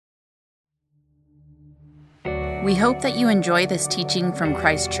We hope that you enjoy this teaching from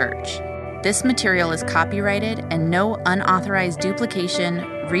Christ Church. This material is copyrighted and no unauthorized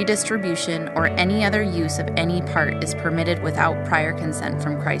duplication, redistribution, or any other use of any part is permitted without prior consent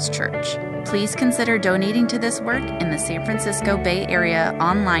from Christ Church. Please consider donating to this work in the San Francisco Bay Area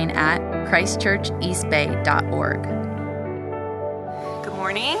online at christchurcheastbay.org. Good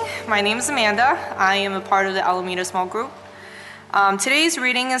morning. My name is Amanda. I am a part of the Alameda Small Group. Today's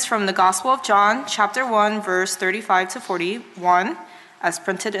reading is from the Gospel of John, chapter 1, verse 35 to 41, as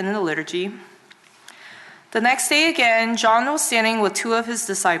printed in the liturgy. The next day again, John was standing with two of his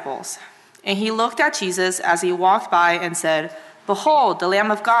disciples, and he looked at Jesus as he walked by and said, "Behold, the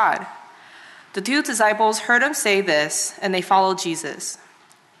Lamb of God." The two disciples heard him say this, and they followed Jesus.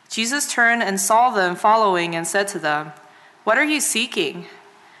 Jesus turned and saw them following and said to them, "What are you seeking?"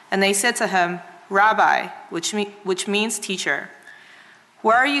 And they said to him, "Rabbi," which means teacher.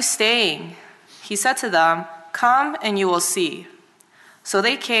 "Where are you staying?" He said to them, "Come and you will see." So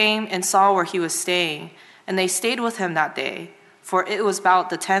they came and saw where he was staying, and they stayed with him that day, for it was about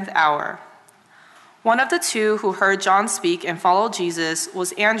the 10th hour. One of the two who heard John speak and followed Jesus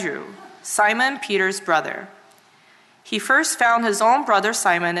was Andrew, Simon Peter's brother. He first found his own brother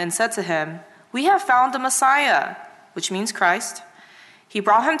Simon and said to him, "We have found the Messiah," which means Christ. He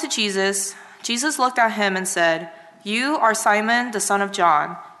brought him to Jesus. Jesus looked at him and said, "You are Simon, the son of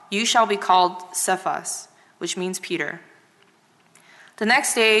John. You shall be called Cephas," which means Peter. The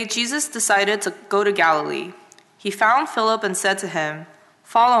next day, Jesus decided to go to Galilee. He found Philip and said to him,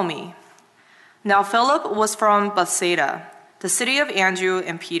 "Follow me." Now Philip was from Bethsaida, the city of Andrew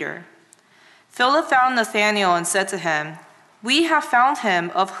and Peter. Philip found Nathanael and said to him, "We have found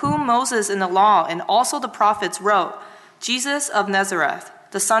him of whom Moses in the law and also the prophets wrote, Jesus of Nazareth,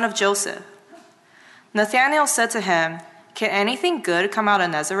 the son of Joseph." Nathanael said to him, "Can anything good come out of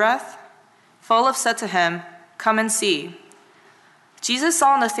Nazareth?" Philip said to him, "Come and see." Jesus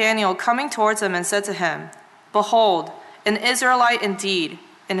saw Nathanael coming towards him and said to him, "Behold, an Israelite indeed,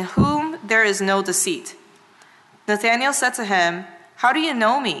 in whom there is no deceit." Nathanael said to him, "How do you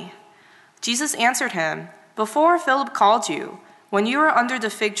know me?" Jesus answered him, "Before Philip called you, when you were under the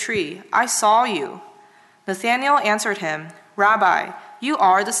fig tree, I saw you." Nathanael answered him, "Rabbi, you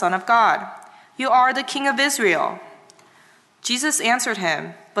are the Son of God. You are the King of Israel." Jesus answered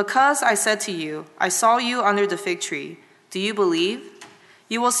him, "Because I said to you, I saw you under the fig tree, do you believe?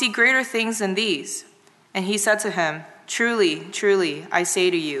 You will see greater things than these." And he said to him, "Truly, truly, I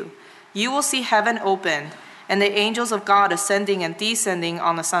say to you, you will see heaven opened and the angels of God ascending and descending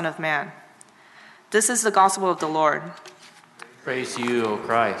on the Son of Man." This is the gospel of the Lord. Praise you, O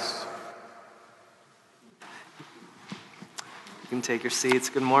Christ. You can take your seats.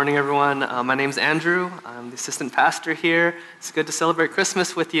 Good morning, everyone. My name's Andrew. I'm the assistant pastor here. It's good to celebrate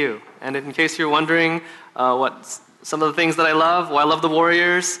Christmas with you. And in case you're wondering what some of the things that I love, well, I love the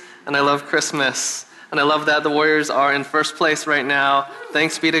Warriors, and I love Christmas. And I love that the Warriors are in first place right now.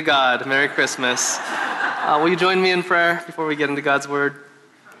 Thanks be to God. Merry Christmas. Will you join me in prayer before we get into God's Word?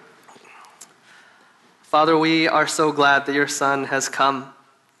 Father, we are so glad that your Son has come.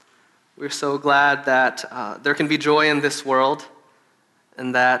 We're so glad that there can be joy in this world,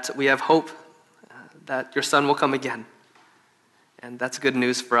 and that we have hope that your Son will come again. And that's good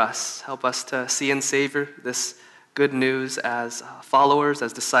news for us. Help us to see and savor this good news as followers,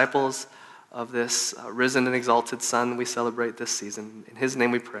 as disciples of this risen and exalted Son we celebrate this season. In his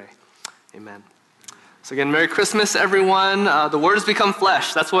name we pray. Amen. So again, Merry Christmas, everyone. The Word has become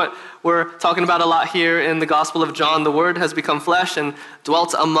flesh. That's what we're talking about a lot here in the Gospel of John. The Word has become flesh and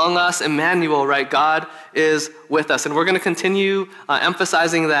dwelt among us. Emmanuel, right? God is with us. And we're going to continue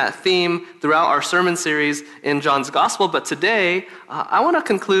emphasizing that theme throughout our sermon series in John's Gospel. But today,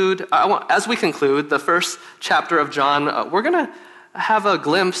 as we conclude the first chapter of John, we're going to have a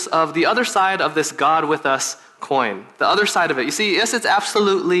glimpse of the other side of this God with us coin, the other side of it. You see, yes, it's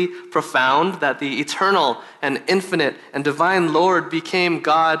absolutely profound that the eternal and infinite and divine Lord became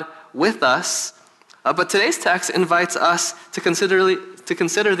God with us, but today's text invites us to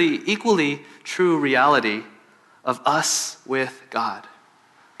consider the equally true reality of us with God.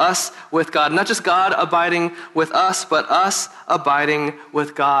 Us with God. Not just God abiding with us, but us abiding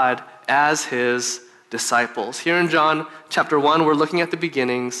with God as his disciples. Here in John chapter 1, we're looking at the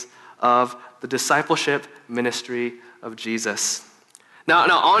beginnings of the discipleship ministry of Jesus. Now,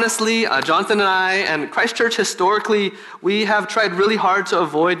 honestly, Jonathan and I and Christ Church historically, we have tried really hard to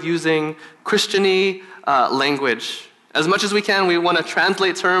avoid using Christian-y language As much as we can, we want to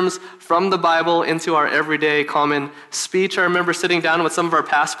translate terms from the Bible into our everyday common speech. I remember sitting down with some of our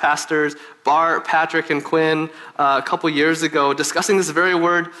past pastors, Bart, Patrick, and Quinn, a couple years ago, discussing this very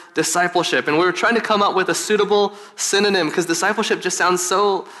word, discipleship. And we were trying to come up with a suitable synonym, because discipleship just sounds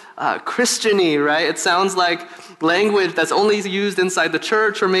so Christian-y, right? It sounds like language that's only used inside the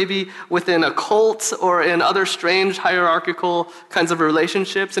church, or maybe within a cult, or in other strange hierarchical kinds of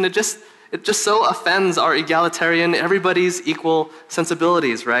relationships. And it just so offends our egalitarian, everybody's equal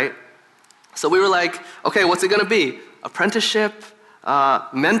sensibilities, right? So we were like, okay, what's it going to be? Apprenticeship,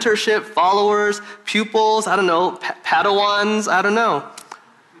 mentorship, followers, pupils, I don't know, Padawans, I don't know.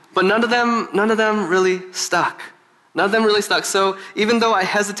 But none of them really stuck. None of them really stuck. So even though I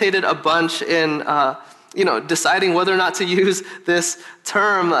hesitated a bunch in deciding whether or not to use this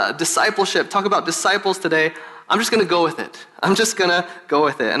term, discipleship, talk about disciples today, I'm just going to go with it. I'm just going to go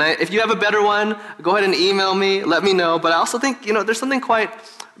with it. And if you have a better one, go ahead and email me, let me know. But I also think, there's something quite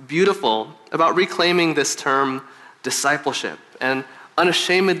beautiful about reclaiming this term discipleship and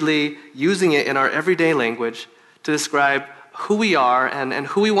unashamedly using it in our everyday language to describe who we are and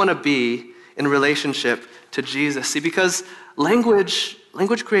who we want to be in relationship to Jesus. See, because language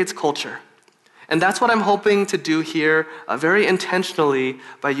creates culture. And that's what I'm hoping to do here very intentionally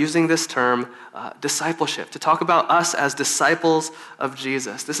by using this term, discipleship, to talk about us as disciples of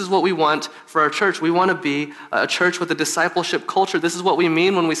Jesus. This is what we want for our church. We want to be a church with a discipleship culture. This is what we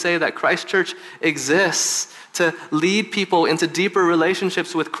mean when we say that Christ Church exists to lead people into deeper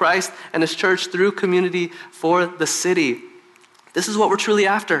relationships with Christ and His church through community for the city. This is what we're truly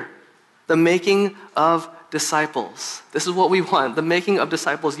after, the making of disciples. This is what we want, the making of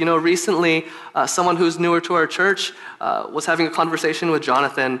disciples. Recently, someone who's newer to our church was having a conversation with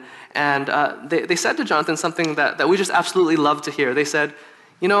Jonathan, and they said to Jonathan something that we just absolutely love to hear. They said,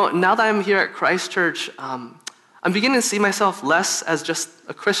 now that I'm here at Christ Church, I'm beginning to see myself less as just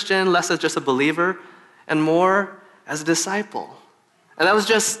a Christian, less as just a believer, and more as a disciple. And that was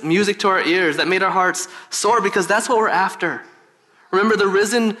just music to our ears. That made our hearts soar, because that's what we're after. Remember, the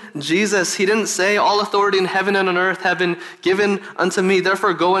risen Jesus, He didn't say, all authority in heaven and on earth have been given unto me,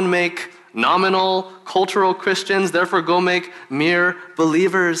 therefore go and make nominal, cultural Christians, therefore go make mere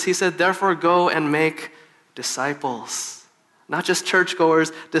believers. He said, therefore go and make disciples. Not just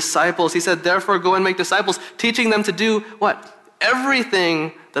churchgoers, disciples. He said, therefore go and make disciples, teaching them to do what?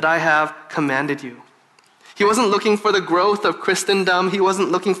 Everything that I have commanded you. He wasn't looking for the growth of Christendom. He wasn't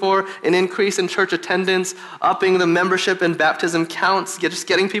looking for an increase in church attendance, upping the membership and baptism counts, just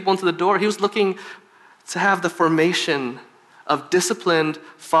getting people into the door. He was looking to have the formation of disciplined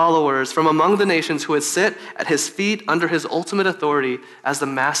followers from among the nations who would sit at His feet under His ultimate authority as the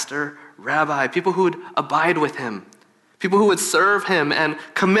master rabbi, people who would abide with Him, people who would serve Him and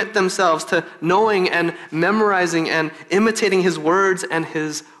commit themselves to knowing and memorizing and imitating His words and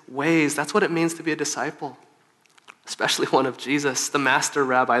His ways. That's what it means to be a disciple, especially one of Jesus, the master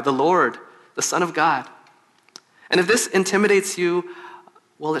rabbi, the Lord, the Son of God. And if this intimidates you,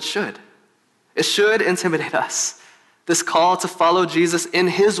 well, it should. It should intimidate us. This call to follow Jesus in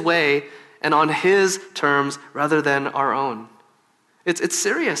His way and on His terms rather than our own. It's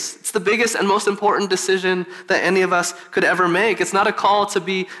serious. It's the biggest and most important decision that any of us could ever make. It's not a call to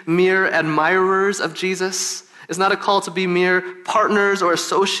be mere admirers of Jesus. It's not a call to be mere partners or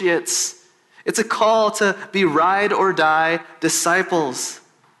associates. It's a call to be ride or die disciples.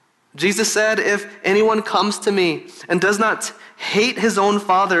 Jesus said, if anyone comes to me and does not hate his own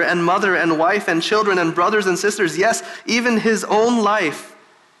father and mother and wife and children and brothers and sisters, yes, even his own life,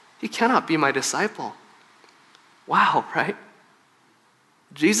 he cannot be my disciple. Wow, right?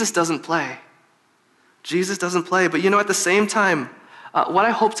 Jesus doesn't play. Jesus doesn't play. But at the same time, what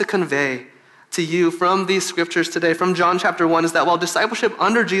I hope to convey to you from these scriptures today, from John chapter 1, is that while discipleship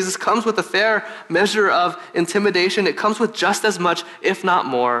under Jesus comes with a fair measure of intimidation, it comes with just as much, if not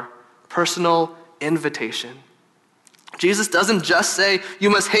more, personal invitation. Jesus doesn't just say, you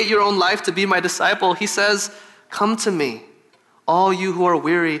must hate your own life to be my disciple. He says, come to me, all you who are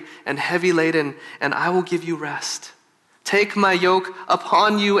weary and heavy laden, and I will give you rest. Take my yoke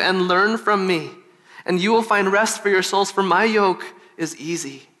upon you and learn from me, and you will find rest for your souls, for my yoke is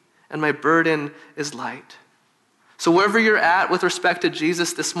easy and my burden is light. So wherever you're at with respect to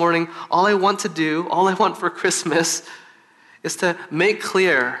Jesus this morning, all I want for Christmas is to make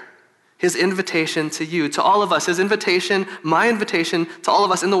clear His invitation to you, to all of us, His invitation, my invitation to all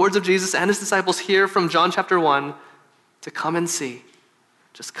of us in the words of Jesus and His disciples here from John chapter 1, to come and see.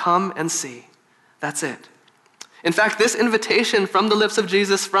 Just come and see. That's it. In fact, this invitation from the lips of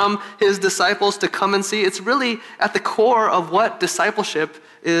Jesus, from His disciples to come and see, it's really at the core of what discipleship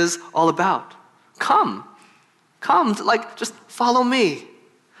is all about. Come. Come, like, just follow me.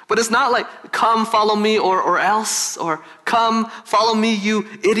 But it's not like, come, follow me or else, or come, follow me, you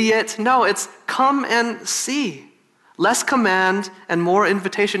idiot. No, it's come and see. Less command and more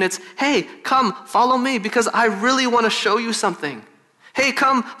invitation. It's, hey, come, follow me because I really want to show you something. Hey,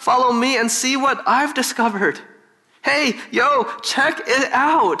 come, follow me and see what I've discovered. Hey, yo, check it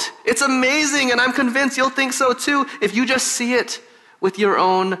out. It's amazing, and I'm convinced you'll think so too if you just see it with your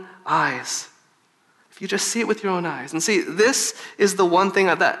own eyes. You just see it with your own eyes. And see, this is the one thing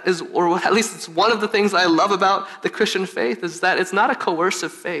that is, or at least it's one of the things I love about the Christian faith, is that it's not a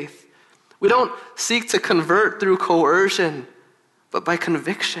coercive faith. We don't seek to convert through coercion, but by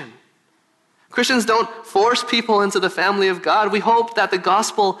conviction. Christians don't force people into the family of God. We hope that the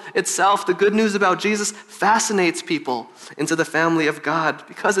gospel itself, the good news about Jesus, fascinates people into the family of God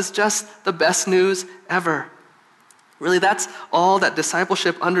because it's just the best news ever. Really, that's all that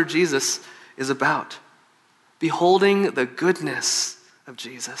discipleship under Jesus is about. Beholding the goodness of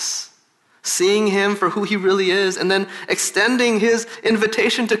Jesus, seeing him for who he really is, and then extending his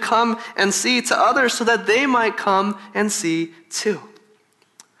invitation to come and see to others so that they might come and see too.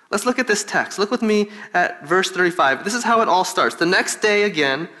 Let's look at this text. Look with me at verse 35. This is how it all starts. The next day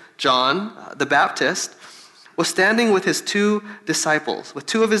again, John, the Baptist, was standing with his two disciples, with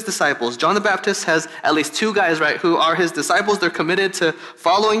two of his disciples. John the Baptist has at least two guys, right, who are his disciples. They're committed to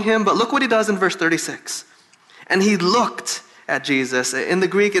following him. But look what he does in verse 36. And he looked at Jesus. In the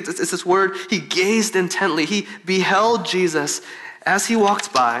Greek, it's this word, he gazed intently. He beheld Jesus as he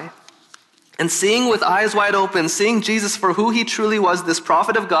walked by. And seeing with eyes wide open, seeing Jesus for who he truly was, this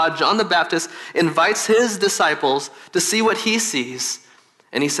prophet of God, John the Baptist, invites his disciples to see what he sees.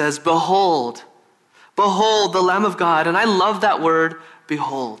 And he says, behold, behold the Lamb of God. And I love that word,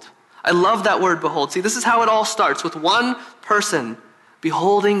 behold. I love that word, behold. See, this is how it all starts, with one person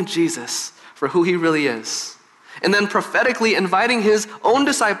beholding Jesus for who he really is. And then prophetically inviting his own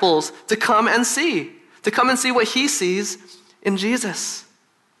disciples to come and see what he sees in Jesus.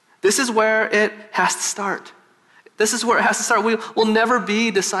 This is where it has to start. This is where it has to start. We will never be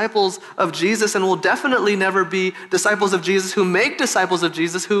disciples of Jesus, and we'll definitely never be disciples of Jesus who make disciples of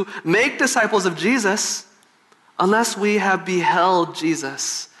Jesus, who make disciples of Jesus, unless we have beheld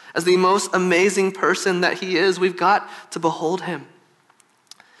Jesus as the most amazing person that he is. We've got to behold him.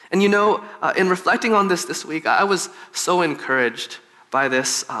 And you know, in reflecting on this week, I was so encouraged by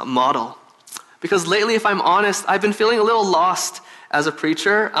this model. Because lately, if I'm honest, I've been feeling a little lost as a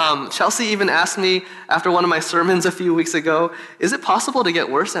preacher. Chelsea even asked me after one of my sermons a few weeks ago, is it possible to get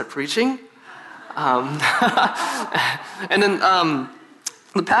worse at preaching? And then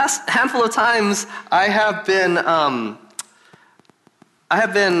the past handful of times, I've been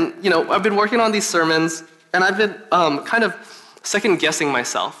working on these sermons, and I've been kind of second-guessing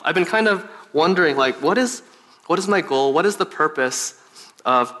myself. I've been kind of wondering, like, what is my goal? What is the purpose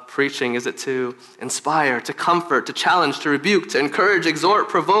of preaching? Is it to inspire, to comfort, to challenge, to rebuke, to encourage, exhort,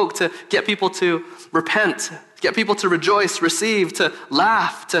 provoke, to get people to repent, get people to rejoice, receive, to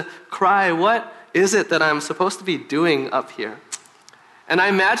laugh, to cry? What is it that I'm supposed to be doing up here? And I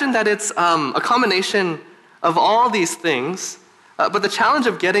imagine that it's a combination of all these things. But the challenge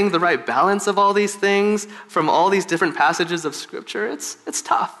of getting the right balance of all these things from all these different passages of Scripture, it's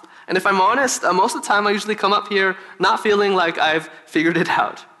tough. And if I'm honest, most of the time I usually come up here not feeling like I've figured it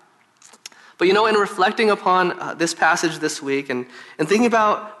out. But you know, in reflecting upon this passage this week and thinking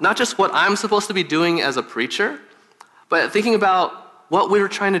about not just what I'm supposed to be doing as a preacher, but thinking about what we were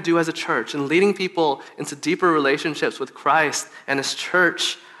trying to do as a church and leading people into deeper relationships with Christ and his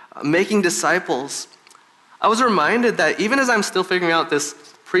church, making disciples, I was reminded that even as I'm still figuring out this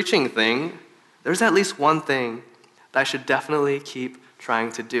preaching thing, there's at least one thing that I should definitely keep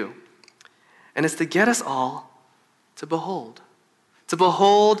trying to do. And it's to get us all to behold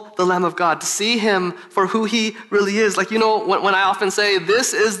the Lamb of God, to see him for who he really is. Like, you know, when I often say,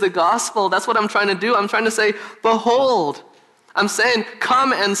 this is the gospel, that's what I'm trying to do. I'm trying to say, behold. I'm saying,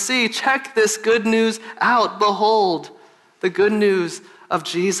 come and see, check this good news out. Behold the good news of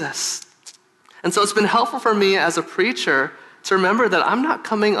Jesus. And so it's been helpful for me as a preacher to remember that I'm not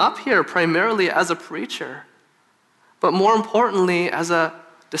coming up here primarily as a preacher, but more importantly, as a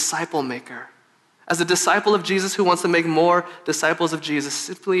disciple maker, as a disciple of Jesus who wants to make more disciples of Jesus,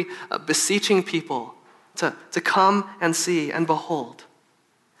 simply beseeching people to come and see and behold.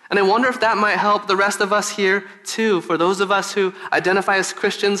 And I wonder if that might help the rest of us here too, for those of us who identify as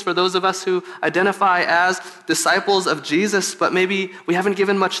Christians, for those of us who identify as disciples of Jesus, but maybe we haven't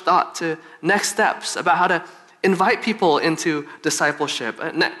given much thought to next steps about how to invite people into discipleship.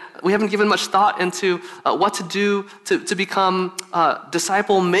 We haven't given much thought into what to do to become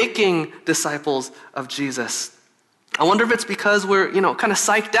disciple-making disciples of Jesus. I wonder if it's because we're, kind of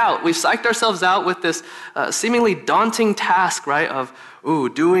psyched out. We've psyched ourselves out with this seemingly daunting task, right, of,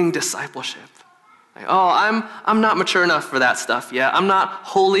 doing discipleship. Like, I'm not mature enough for that stuff yet. I'm not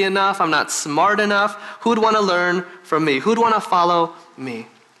holy enough. I'm not smart enough. Who'd want to learn from me? Who'd want to follow me?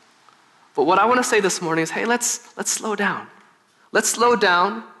 But what I want to say this morning is, hey, let's slow down. Let's slow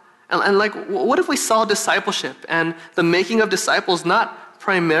down. And what if we saw discipleship and the making of disciples not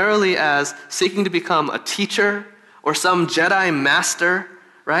primarily as seeking to become a teacher or some Jedi master,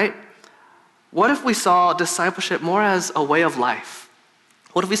 right? What if we saw discipleship more as a way of life?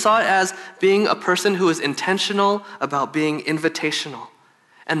 What if we saw it as being a person who is intentional about being invitational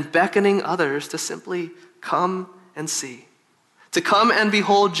and beckoning others to simply come and see, to come and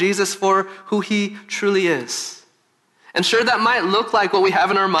behold Jesus for who he truly is? And sure, that might look like what we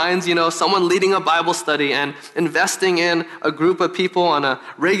have in our minds, someone leading a Bible study and investing in a group of people on a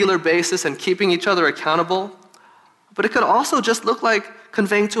regular basis and keeping each other accountable. But it could also just look like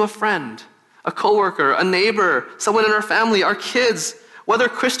conveying to a friend, a coworker, a neighbor, someone in our family, our kids, whether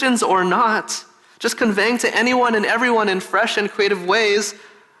Christians or not, just conveying to anyone and everyone in fresh and creative ways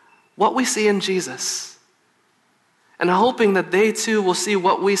what we see in Jesus. And hoping that they too will see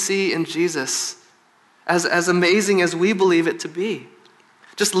what we see in Jesus as amazing as we believe it to be.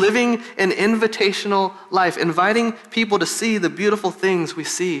 Just living an invitational life, inviting people to see the beautiful things we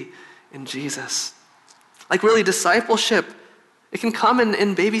see in Jesus. Like really, discipleship, it can come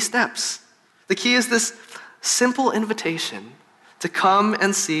in baby steps. The key is this simple invitation to come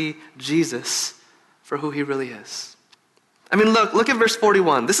and see Jesus for who he really is. I mean, look at verse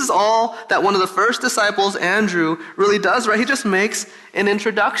 41. This is all that one of the first disciples, Andrew, really does, right? He just makes an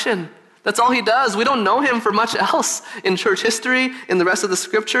introduction. That's all he does. We don't know him for much else in church history, in the rest of the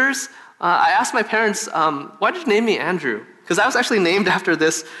scriptures. I asked my parents, why did you name me Andrew? Because I was actually named after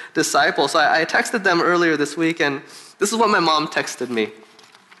this disciple. So I texted them earlier this week, and this is what my mom texted me.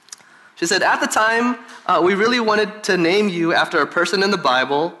 She said, at the time, we really wanted to name you after a person in the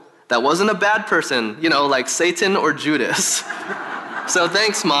Bible that wasn't a bad person, like Satan or Judas. So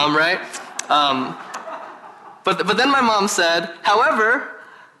thanks, Mom, right? But then my mom said, however,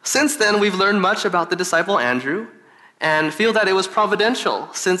 since then, we've learned much about the disciple Andrew and feel that it was providential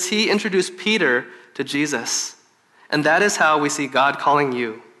since he introduced Peter to Jesus. And that is how we see God calling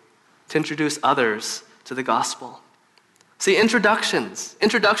you to introduce others to the gospel. See, introductions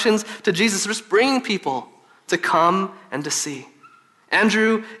to Jesus, just bringing people to come and to see.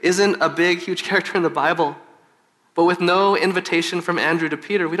 Andrew isn't a big, huge character in the Bible, but with no invitation from Andrew to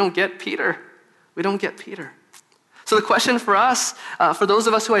Peter, we don't get Peter. We don't get Peter. So the question for us, for those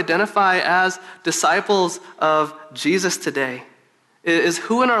of us who identify as disciples of Jesus today, is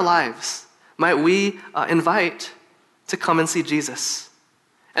who in our lives might we invite to come and see Jesus?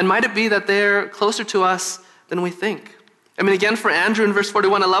 And might it be that they're closer to us than we think? I mean, again, for Andrew in verse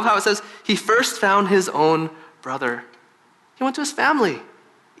 41, I love how it says, he first found his own brother. He went to his family.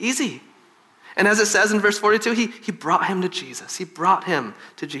 Easy. And as it says in verse 42, he brought him to Jesus. He brought him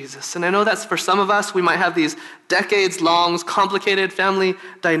to Jesus. And I know that's for some of us, we might have these decades-long, complicated family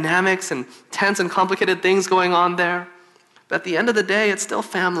dynamics and tense and complicated things going on there. But at the end of the day, it's still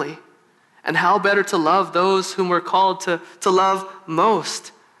family. And how better to love those whom we're called to love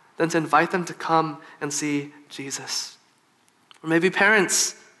most than to invite them to come and see Jesus. Or maybe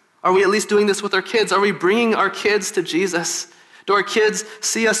parents, are we at least doing this with our kids? Are we bringing our kids to Jesus? Do our kids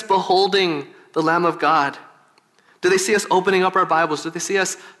see us beholding the Lamb of God? Do they see us opening up our Bibles? Do they see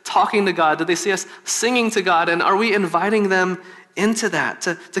us talking to God? Do they see us singing to God? And are we inviting them into that,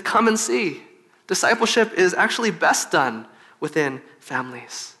 to come and see? Discipleship is actually best done within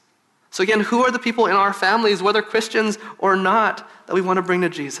families. So again, who are the people in our families, whether Christians or not, that we want to bring to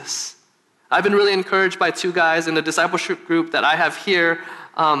Jesus? I've been really encouraged by two guys in the discipleship group that I have here.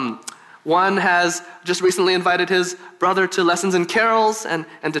 One has just recently invited his brother to lessons and carols and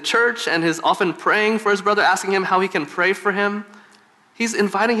to church, and is often praying for his brother, asking him how he can pray for him. He's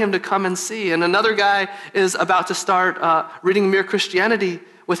inviting him to come and see. And another guy is about to start reading Mere Christianity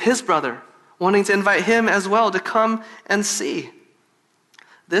with his brother, wanting to invite him as well to come and see.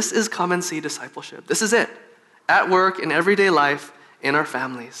 This is come and see discipleship. This is it. At work, in everyday life, in our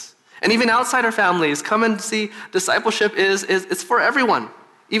families. And even outside our families, come and see discipleship it's for everyone.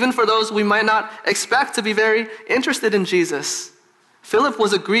 Even for those we might not expect to be very interested in Jesus. Philip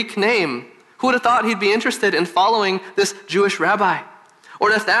was a Greek name. Who would have thought he'd be interested in following this Jewish rabbi?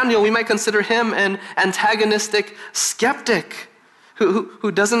 Or Nathanael, we might consider him an antagonistic skeptic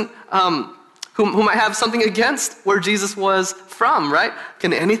who doesn't, who might have something against where Jesus was from, right?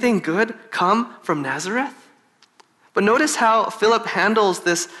 Can anything good come from Nazareth? But notice how Philip handles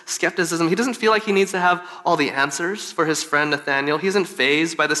this skepticism. He doesn't feel like he needs to have all the answers for his friend Nathanael. He isn't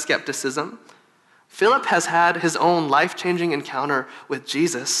fazed by the skepticism. Philip has had his own life-changing encounter with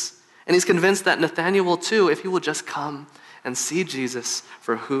Jesus, and he's convinced that Nathanael will too if he will just come and see Jesus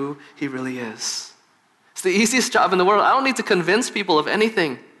for who he really is. It's the easiest job in the world. I don't need to convince people of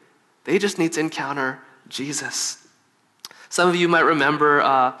anything. They just need to encounter Jesus. Some of you might remember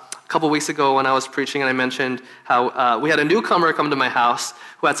a couple weeks ago when I was preaching and I mentioned how we had a newcomer come to my house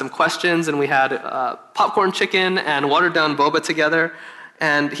who had some questions, and we had popcorn chicken and watered down boba together.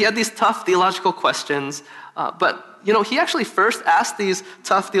 And he had these tough theological questions, but he actually first asked these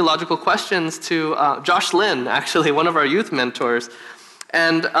tough theological questions to Josh Lynn, actually, one of our youth mentors.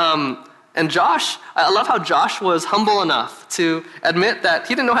 And Josh, I love how Josh was humble enough to admit that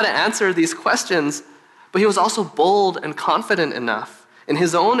he didn't know how to answer these questions, but he was also bold and confident enough in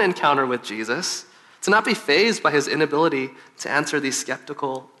his own encounter with Jesus to not be fazed by his inability to answer these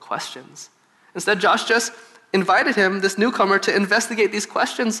skeptical questions. Instead, Josh just invited him, this newcomer, to investigate these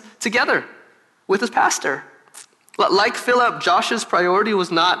questions together with his pastor. Like Philip, Josh's priority was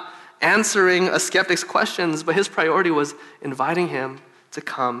not answering a skeptic's questions, but his priority was inviting him to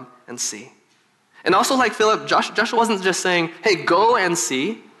come and see. And also like Philip, Joshua wasn't just saying, hey, go and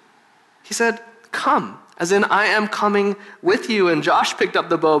see. He said, come, as in I am coming with you. And Josh picked up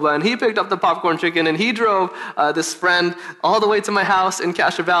the boba, and he picked up the popcorn chicken, and he drove this friend all the way to my house in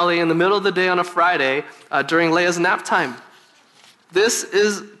Castro Valley in the middle of the day on a Friday during Leia's nap time. This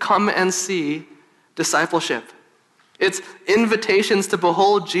is come and see discipleship. It's invitations to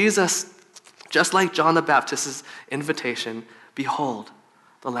behold Jesus, just like John the Baptist's invitation, behold,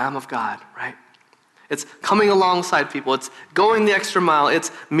 the Lamb of God, right? It's coming alongside people. It's going the extra mile.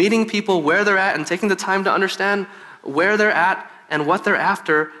 It's meeting people where they're at and taking the time to understand where they're at and what they're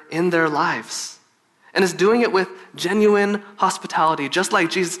after in their lives. And it's doing it with genuine hospitality, just like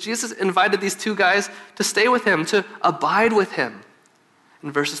Jesus. Jesus invited these two guys to stay with him, to abide with him,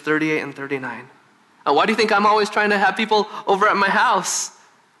 in verses 38 and 39. Now, why do you think I'm always trying to have people over at my house?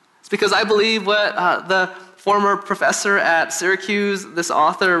 It's because I believe what the former professor at Syracuse, this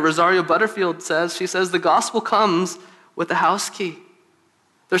author, Rosario Butterfield, says. She says the gospel comes with the house key.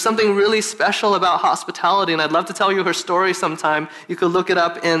 There's something really special about hospitality, and I'd love to tell you her story sometime. You could look it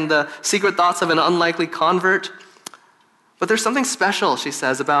up in The Secret Thoughts of an Unlikely Convert. But there's something special, she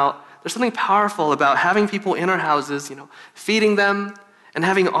says, there's something powerful about having people in our houses, feeding them, and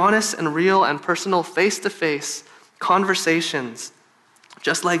having honest and real and personal face-to-face conversations,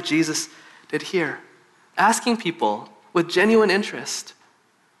 just like Jesus did here. Asking people with genuine interest,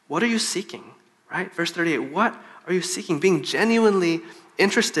 what are you seeking? Right? Verse 38, what are you seeking? Being genuinely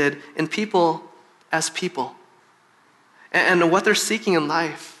interested in people as people and what they're seeking in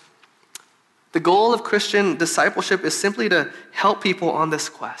life. The goal of Christian discipleship is simply to help people on this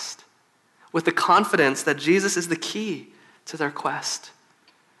quest with the confidence that Jesus is the key to their quest.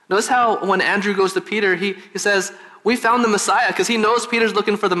 Notice how when Andrew goes to Peter, he says, we found the Messiah, because he knows Peter's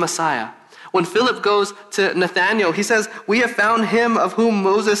looking for the Messiah. When Philip goes to Nathanael, he says, we have found him of whom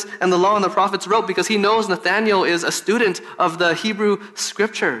Moses and the law and the prophets wrote, because he knows Nathanael is a student of the Hebrew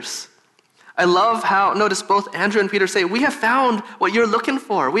scriptures. I love how, notice both Andrew and Peter say, we have found what you're looking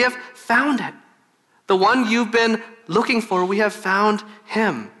for. We have found it. The one you've been looking for, we have found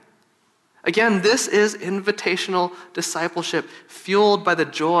him. Again, this is invitational discipleship, fueled by the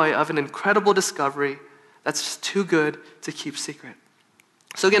joy of an incredible discovery that's just too good to keep secret.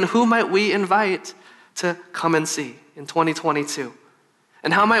 So again, who might we invite to come and see in 2022?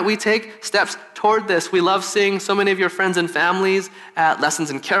 And how might we take steps toward this? We love seeing so many of your friends and families at Lessons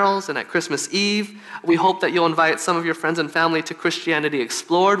and Carols and at Christmas Eve. We hope that you'll invite some of your friends and family to Christianity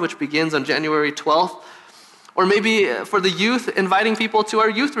Explored, which begins on January 12th. Or maybe for the youth, inviting people to our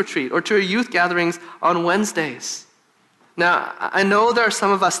youth retreat or to our youth gatherings on Wednesdays. Now, I know there are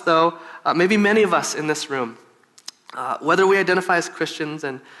some of us, though, maybe many of us in this room, whether we identify as Christians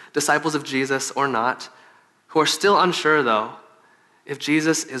and disciples of Jesus or not, who are still unsure, though, if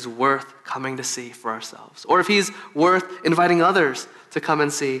Jesus is worth coming to see for ourselves, or if he's worth inviting others to come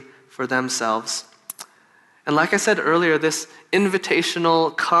and see for themselves. And like I said earlier, this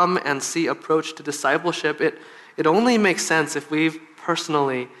invitational come and see approach to discipleship, it only makes sense if we've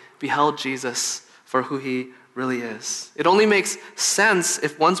personally beheld Jesus for who he really is. It only makes sense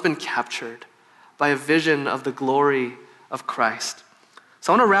if one's been captured by a vision of the glory of Christ.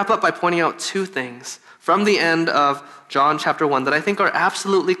 So I want to wrap up by pointing out two things from the end of John chapter 1 that I think are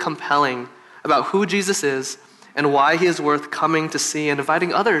absolutely compelling about who Jesus is and why he is worth coming to see and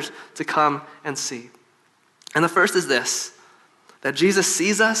inviting others to come and see. And the first is this, that Jesus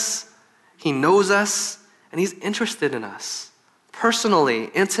sees us, he knows us, and he's interested in us, personally,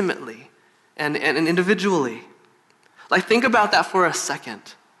 intimately, and individually. Like, think about that for a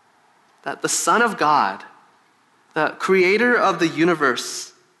second. That the Son of God, the creator of the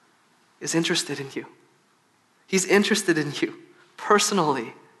universe, is interested in you. He's interested in you,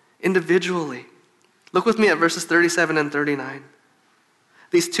 personally, individually. Look with me at verses 37 and 39.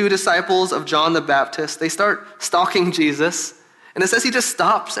 These two disciples of John the Baptist, they start stalking Jesus. And it says he just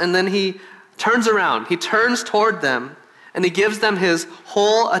stops and then he turns around. He turns toward them and he gives them his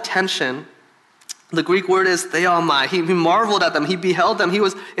whole attention. The Greek word is theomai. He marveled at them. He beheld them. He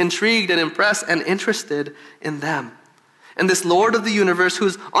was intrigued and impressed and interested in them. And this Lord of the universe,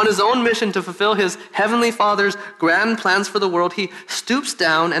 who's on his own mission to fulfill his heavenly Father's grand plans for the world, he stoops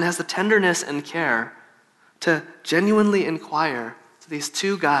down and has the tenderness and care to genuinely inquire to these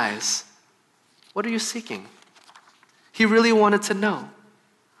two guys, what are you seeking? He really wanted to know.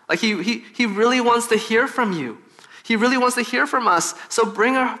 Like he really wants to hear from you. He really wants to hear from us. So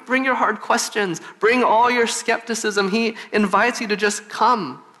bring your hard questions. Bring all your skepticism. He invites you to just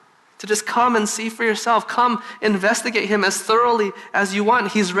come and see for yourself. Come investigate him as thoroughly as you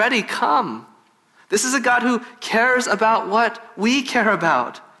want. He's ready. Come. This is a God who cares about what we care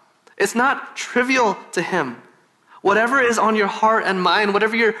about. It's not trivial to him. Whatever is on your heart and mind,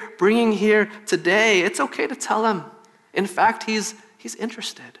 whatever you're bringing here today, it's okay to tell him. In fact, he's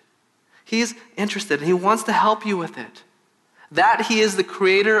interested. He's interested and he wants to help you with it. That he is the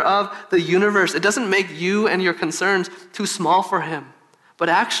creator of the universe. It doesn't make you and your concerns too small for him. But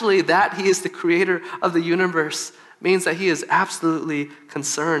actually, that he is the creator of the universe means that he is absolutely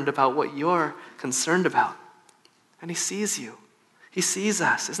concerned about what you're concerned about. And he sees you. He sees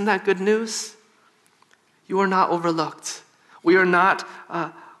us. Isn't that good news? You are not overlooked. We are not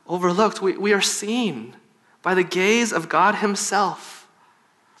overlooked. We are seen by the gaze of God himself.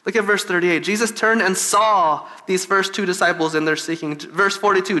 Look at verse 38. Jesus turned and saw these first two disciples in their seeking. Verse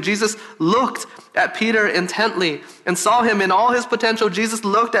 42, Jesus looked at Peter intently and saw him in all his potential. Jesus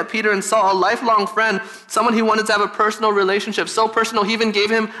looked at Peter and saw a lifelong friend, someone he wanted to have a personal relationship, so personal he even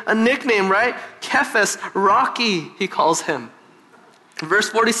gave him a nickname, right? Cephas, Rocky, he calls him. Verse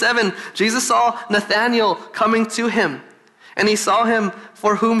 47, Jesus saw Nathanael coming to him, and he saw him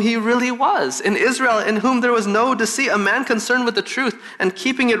for whom he really was, in Israel, in whom there was no deceit, a man concerned with the truth and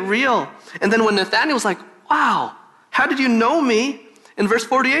keeping it real. And then when Nathanael was like, wow, how did you know me? In verse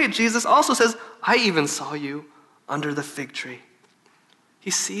 48, Jesus also says, I even saw you under the fig tree.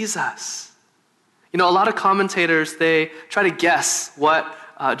 He sees us. You know, a lot of commentators, they try to guess what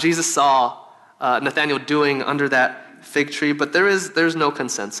Jesus saw Nathanael doing under that fig tree, but there's no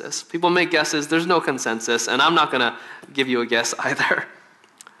consensus. People make guesses, there's no consensus, and I'm not going to give you a guess either.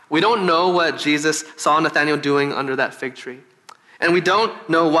 We don't know what Jesus saw Nathanael doing under that fig tree. And we don't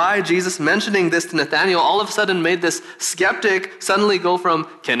know why Jesus mentioning this to Nathanael all of a sudden made this skeptic suddenly go from,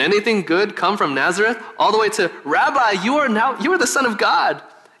 can anything good come from Nazareth? All the way to, Rabbi, you are the Son of God.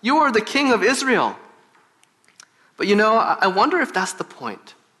 You are the King of Israel. But you know, I wonder if that's the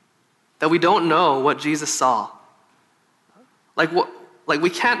point. That we don't know what Jesus saw. Like we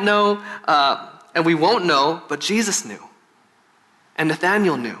can't know, and we won't know, but Jesus knew. And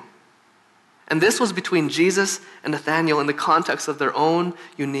Nathanael knew. And this was between Jesus and Nathanael in the context of their own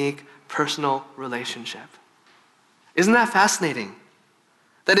unique personal relationship. Isn't that fascinating?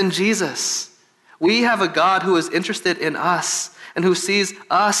 That in Jesus, we have a God who is interested in us and who sees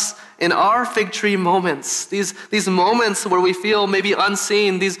us in our fig tree moments, these moments where we feel maybe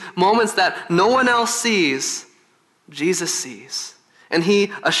unseen, these moments that no one else sees, Jesus sees. And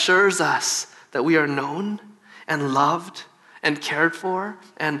he assures us that we are known and loved and cared for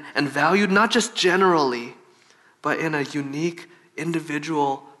and valued, not just generally, but in a unique,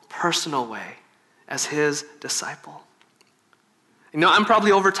 individual, personal way as his disciple. You know, I'm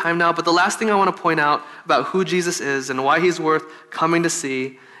probably over time now, but the last thing I want to point out about who Jesus is and why he's worth coming to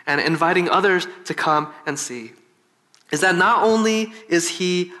see and inviting others to come and see is that not only does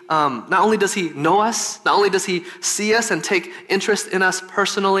he know us, not only does he see us and take interest in us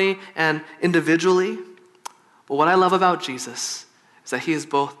personally and individually, but what I love about Jesus is that he is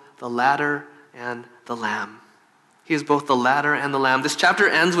both the ladder and the lamb. He is both the ladder and the lamb. This chapter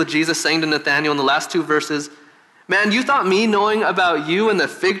ends with Jesus saying to Nathanael in the last two verses, man, you thought me knowing about you and the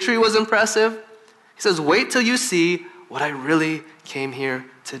fig tree was impressive? He says, wait till you see what I really came here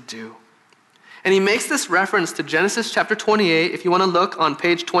to do. And he makes this reference to Genesis chapter 28. If you want to look on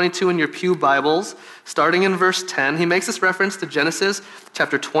page 22 in your pew Bibles, starting in verse 10, he makes this reference to Genesis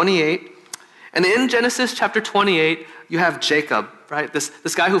chapter 28. And in Genesis chapter 28, you have Jacob, right?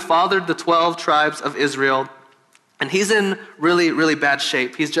 This guy who fathered the 12 tribes of Israel. And he's in really, really bad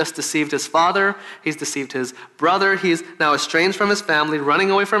shape. He's just deceived his father. He's deceived his brother. He's now estranged from his family, running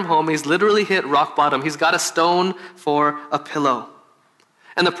away from home. He's literally hit rock bottom. He's got a stone for a pillow.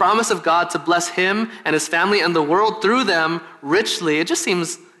 And the promise of God to bless him and his family and the world through them richly, it just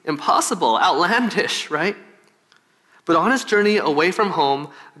seems impossible, outlandish, right? But on his journey away from home,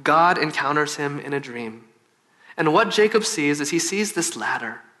 God encounters him in a dream. And what Jacob sees is he sees this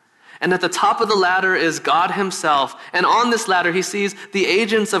ladder. And at the top of the ladder is God himself. And on this ladder, he sees the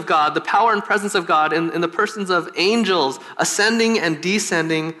agents of God, the power and presence of God in the persons of angels ascending and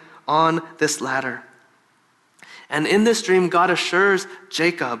descending on this ladder. And in this dream, God assures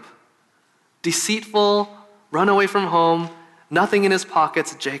Jacob, deceitful, run away from home, nothing in his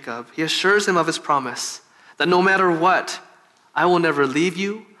pockets, Jacob. He assures him of his promise that no matter what, I will never leave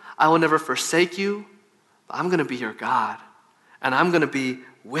you, I will never forsake you, but I'm going to be your God, and I'm going to be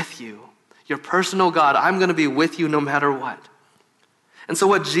with you. Your personal God, I'm going to be with you no matter what. And so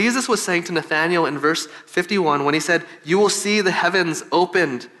what Jesus was saying to Nathanael in verse 51, when he said, you will see the heavens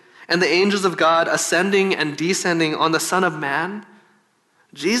opened and the angels of God ascending and descending on the Son of Man,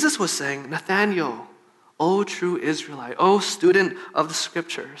 Jesus was saying, Nathanael, O true Israelite, O student of the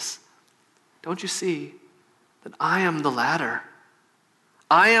Scriptures, don't you see that I am the ladder?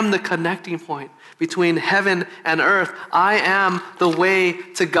 I am the connecting point between heaven and earth. I am the way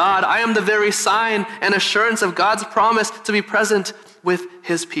to God. I am the very sign and assurance of God's promise to be present with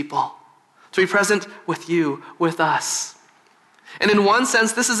his people, to be present with you, with us. And in one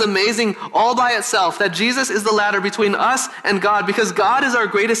sense, this is amazing all by itself, that Jesus is the ladder between us and God, because God is our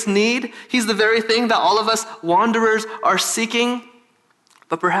greatest need. He's the very thing that all of us wanderers are seeking.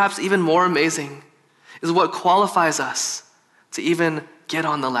 But perhaps even more amazing is what qualifies us to even get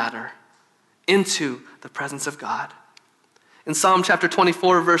on the ladder into the presence of God. In Psalm chapter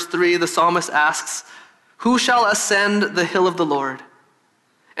 24, verse 3, the psalmist asks, who shall ascend the hill of the Lord?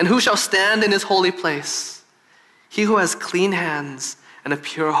 And who shall stand in his holy place? He who has clean hands and a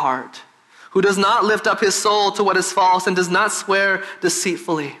pure heart, who does not lift up his soul to what is false and does not swear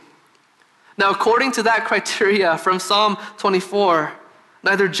deceitfully. Now, according to that criteria from Psalm 24,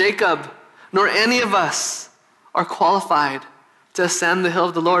 neither Jacob nor any of us are qualified to ascend the hill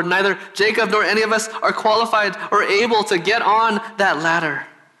of the Lord. Neither Jacob nor any of us are qualified or able to get on that ladder.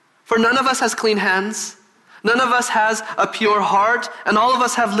 For none of us has clean hands. None of us has a pure heart. And all of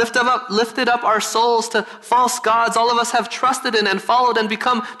us have lifted up our souls to false gods. All of us have trusted in and followed and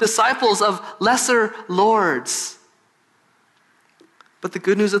become disciples of lesser lords. But the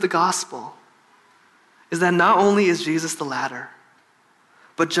good news of the gospel is that not only is Jesus the ladder,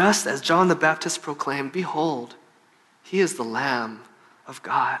 but just as John the Baptist proclaimed, behold, he is the Lamb of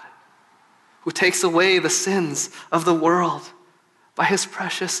God who takes away the sins of the world by his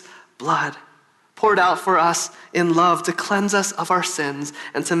precious blood poured out for us in love to cleanse us of our sins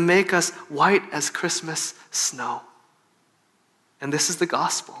and to make us white as Christmas snow. And this is the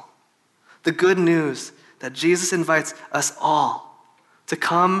gospel, the good news that Jesus invites us all to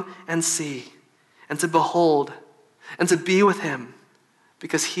come and see and to behold and to be with him,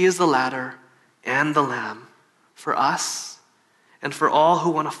 because he is the ladder and the Lamb for us and for all who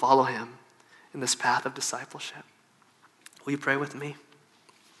want to follow him in this path of discipleship. Will you pray with me?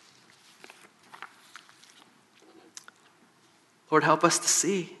 Lord, help us to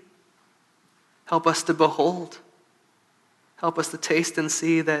see. Help us to behold. Help us to taste and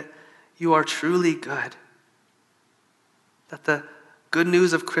see that you are truly good. That the good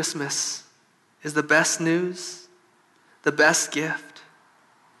news of Christmas is the best news, the best gift,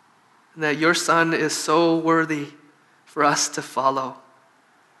 and that your Son is so worthy for us to follow.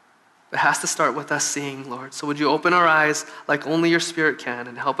 It has to start with us seeing, Lord. So would you open our eyes like only your Spirit can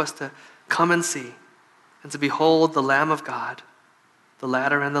and help us to come and see and to behold the Lamb of God, the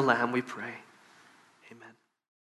ladder and the Lamb, we pray.